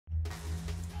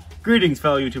Greetings,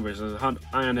 fellow YouTubers. This is Hunt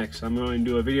Ionix. I'm going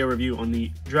to do a video review on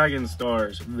the Dragon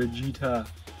Stars Vegeta.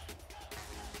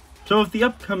 So with the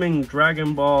upcoming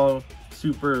Dragon Ball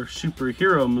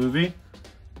superhero movie,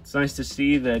 it's nice to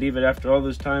see that even after all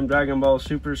this time, Dragon Ball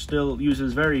Super still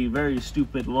uses very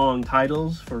stupid long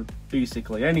titles for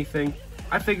basically anything.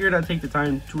 I figured I'd take the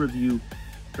time to review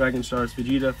Dragon Stars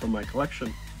Vegeta from my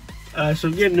collection. So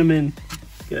getting them in,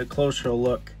 get a closer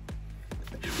look.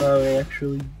 I should probably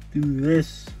actually do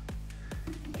this.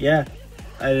 Yeah,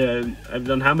 I've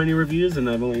done how many reviews, and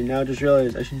I've only now just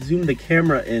realized I should zoom the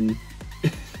camera in to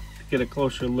get a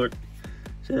closer look.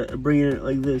 So bringing it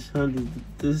like this, huh?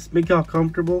 Does this make y'all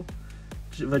comfortable?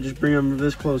 If I just bring them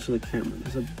this close to the camera,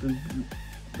 does it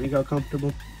make y'all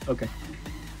comfortable? Okay.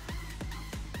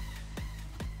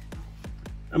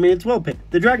 I mean, it's well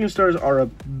picked. The Dragon Stars are a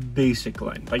basic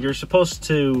line. Like, you're supposed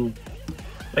to...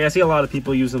 Like, I see a lot of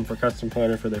people use them for custom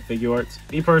fighter for their figure arts.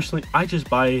 Me personally, I just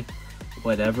buy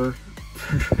whatever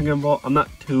for Dragon Ball. I'm not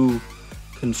too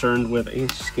concerned with a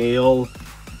scale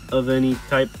of any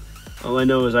type. All I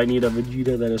know is I need a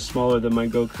Vegeta that is smaller than my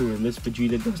Goku, and this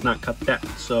Vegeta does not cut that.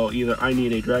 So either I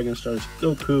need a Dragon Stars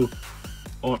Goku,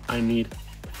 or I need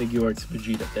figure arts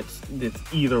Vegeta.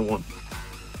 That's either one.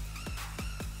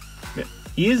 Yeah.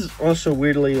 He is also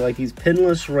weirdly, like, he's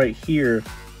pinless right here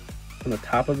on the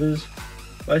top of his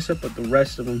bicep, but the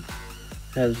rest of him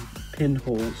has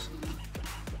pinholes.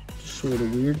 Sort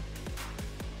of weird.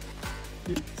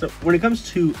 So when it comes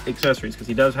to accessories, because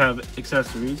he does have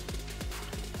accessories,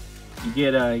 you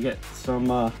get some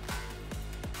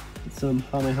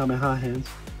Kamehameha hands.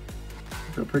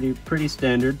 They're pretty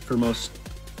standard for most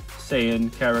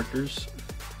Saiyan characters.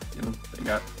 You know, they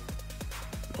got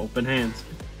open hands.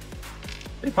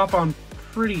 They pop on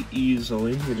pretty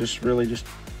easily. You just really just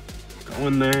go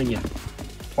in there and you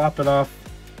plop it off.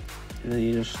 And then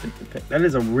you just stick the peg. That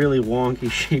is a really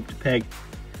wonky shaped peg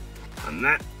on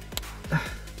that.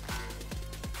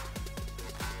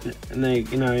 And then,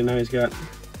 you know, now he's got a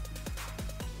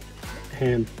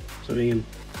hand, so he can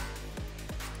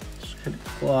just kind of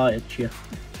claw at you.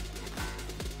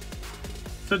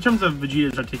 So in terms of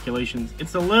Vegeta's articulations,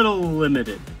 it's a little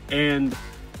limited. And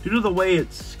due to the way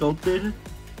it's sculpted,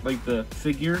 like the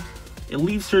figure, it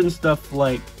leaves certain stuff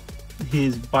like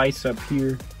his bicep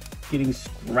here getting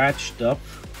scratched up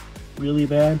really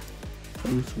bad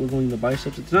from swiveling the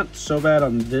biceps. It's not so bad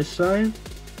on this side,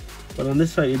 but on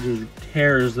this side it just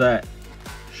tears that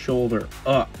shoulder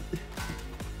up.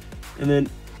 And then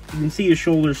you can see his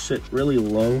shoulders sit really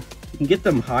low. You can get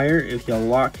them higher if you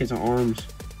lock his arms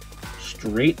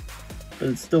straight, but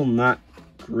it's still not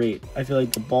great. I feel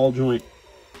like the ball joint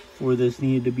for this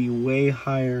needed to be way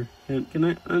higher.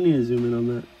 And I need to zoom in on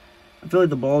that. I feel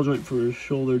like the ball joint for his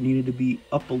shoulder needed to be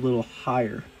up a little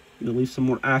higher. You know, leave some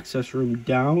more access room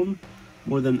down,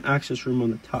 more than access room on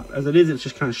the top. As it is, it's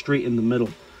just kind of straight in the middle,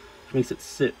 which makes it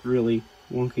sit really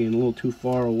wonky and a little too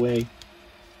far away.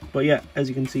 But yeah, as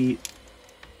you can see,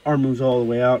 arm moves all the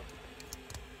way out.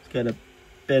 It's got a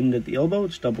bend at the elbow.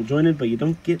 It's double jointed, but you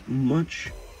don't get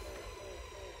much.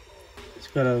 It's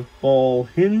got a ball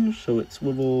hinge, so it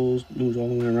swivels, moves all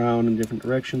the way around in different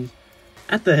directions.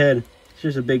 At the head,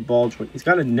 it's just a big ball joint. He's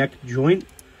got a neck joint,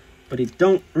 but it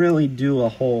don't really do a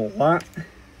whole lot.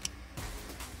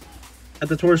 At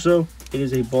the torso, it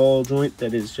is a ball joint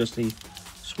that is just a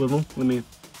swivel. Let me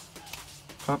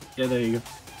pop. Yeah, there you go.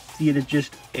 See, it is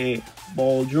just a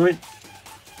ball joint.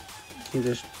 You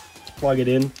just plug it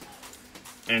in,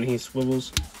 and he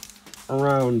swivels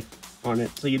around on it,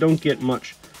 so you don't get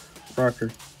much rocker.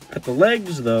 At the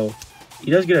legs, though, he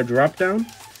does get a drop down,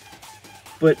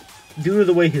 but due to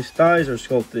the way his thighs are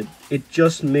sculpted, it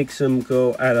just makes him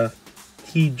go at a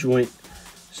T-joint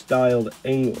styled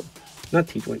angle. Not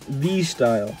T-joint,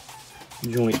 V-style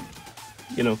joint,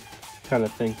 you know, kind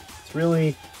of thing. It's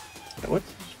really, what's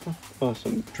this? Oh,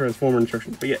 some transformer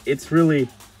instructions. But yeah, it's really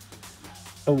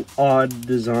an odd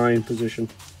design position.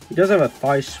 He does have a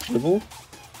thigh swivel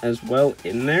as well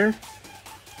in there,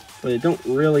 but it don't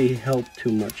really help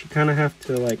too much. You kind of have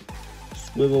to, like,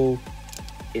 swivel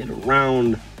it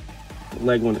around the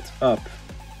leg when it's up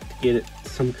to get it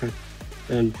some kind.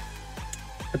 And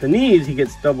at the knees, he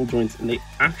gets double joints, and they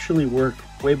actually work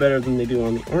way better than they do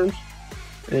on the arms.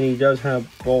 And then he does have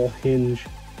ball hinge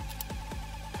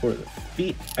for the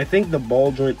feet. I think the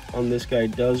ball joint on this guy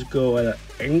does go at an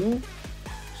angle,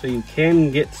 so you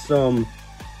can get some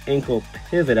ankle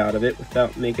pivot out of it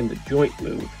without making the joint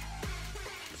move.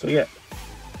 So yeah,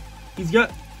 he's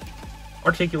got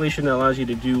articulation that allows you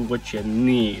to do what you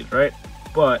need, right?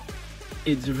 But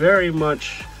it's very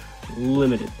much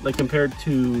limited, like compared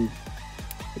to,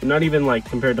 not even like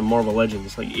compared to Marvel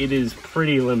Legends, like it is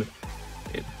pretty limited.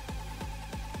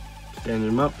 Standing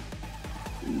them up,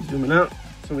 zooming out,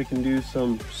 so we can do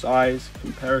some size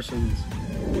comparisons.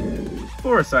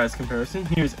 For a size comparison,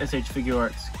 here's SH Figure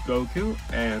Arts Goku,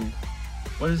 and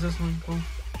what is this one called?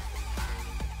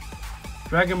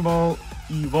 Dragon Ball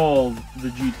Evolve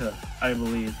Vegeta, I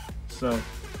believe. So,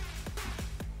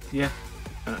 yeah.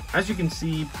 As you can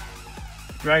see,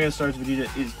 Dragon Stars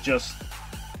Vegeta is just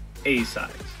a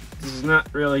size. This is not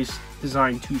really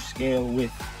designed to scale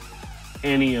with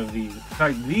any of these. In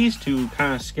fact, these two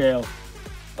kind of scale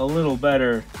a little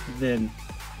better than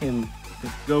him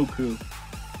with Goku.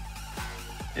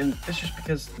 And it's just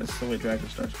because that's the way Dragon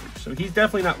Stars work. So he's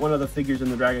definitely not one of the figures in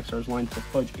the Dragon Stars line to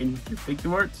fudge in with your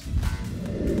figure arts.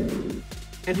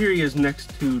 And here he is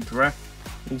next to Dragon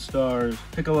Stars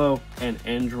Piccolo and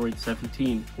Android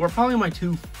 17, who are probably my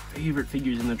two favorite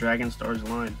figures in the Dragon Stars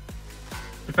line.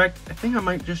 In fact, I think I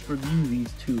might just review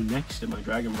these two next to my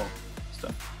Dragon Ball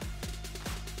stuff.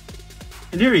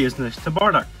 And here he is next to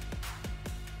Bardock.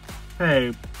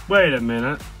 Hey, wait a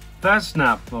minute. That's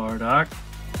not Bardock.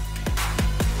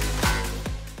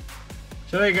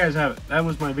 So there you guys have it. That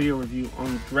was my video review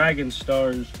on Dragon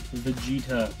Stars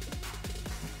Vegeta.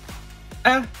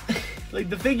 Like,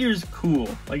 the figure's cool.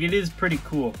 Like, it is pretty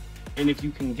cool. And if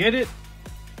you can get it,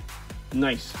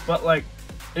 nice. But, like,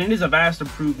 and it is a vast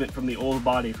improvement from the old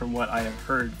body from what I have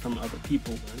heard from other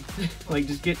people. Like,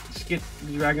 just get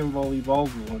the Dragon Ball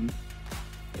Evolved one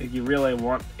if you really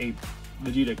want a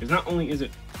Vegeta. Because not only is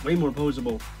it way more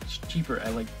posable, it's cheaper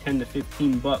at like 10 to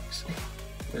 15 bucks.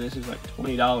 And this is like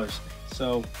 $20.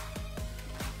 So,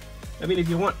 I mean, if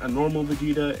you want a normal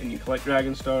Vegeta and you collect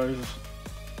Dragon Stars,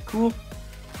 cool.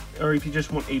 Or if you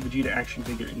just want a Vegeta action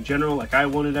figure in general, like I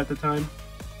wanted at the time,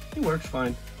 it works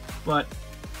fine. But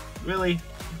really,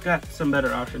 you've got some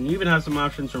better options. You even have some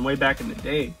options from way back in the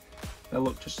day that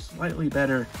look just slightly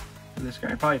better than this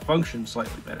guy. Probably function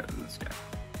slightly better than this guy.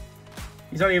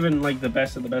 He's not even like the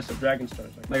best of Dragon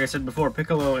Stars. Like I said before,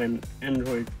 Piccolo and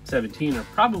Android 17 are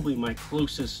probably my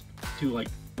closest to like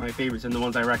my favorites and the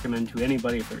ones I recommend to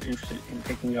anybody if they're interested in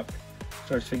picking up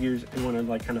Stars figures and want to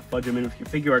like kind of fudge them in with your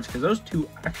figure arts, because those two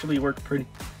actually work pretty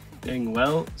dang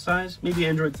well size. Maybe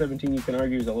Android 17 you can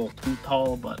argue is a little too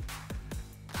tall, but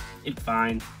it's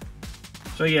fine.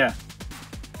 So yeah,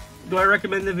 do I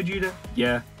recommend the Vegeta?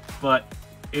 Yeah, but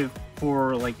if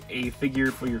for like a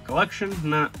figure for your collection,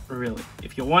 not really.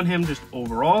 If you want him just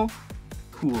overall,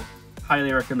 cool,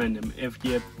 highly recommend him. If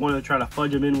you want to try to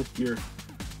fudge him in with your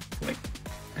like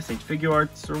SH Figure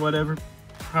Arts or whatever,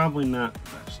 probably not the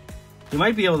best. You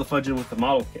might be able to fudge him with the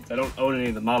model kits. I don't own any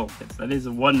of the model kits. That is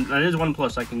one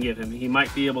plus I can give him. He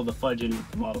might be able to fudge in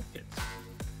with the model kits,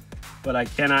 but I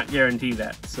cannot guarantee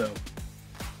that. So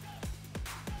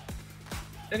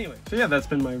anyway, so yeah, that's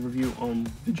been my review on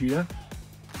Vegeta.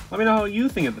 Let me know how you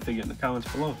think of the figure in the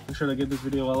comments below. Make sure to give this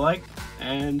video a like,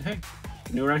 and hey,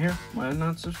 if you're new around here, why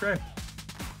not subscribe?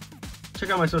 Check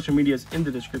out my social medias in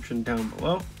the description down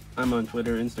below. I'm on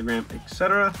Twitter, Instagram,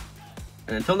 etc.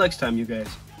 And until next time, you guys,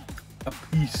 a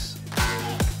peace.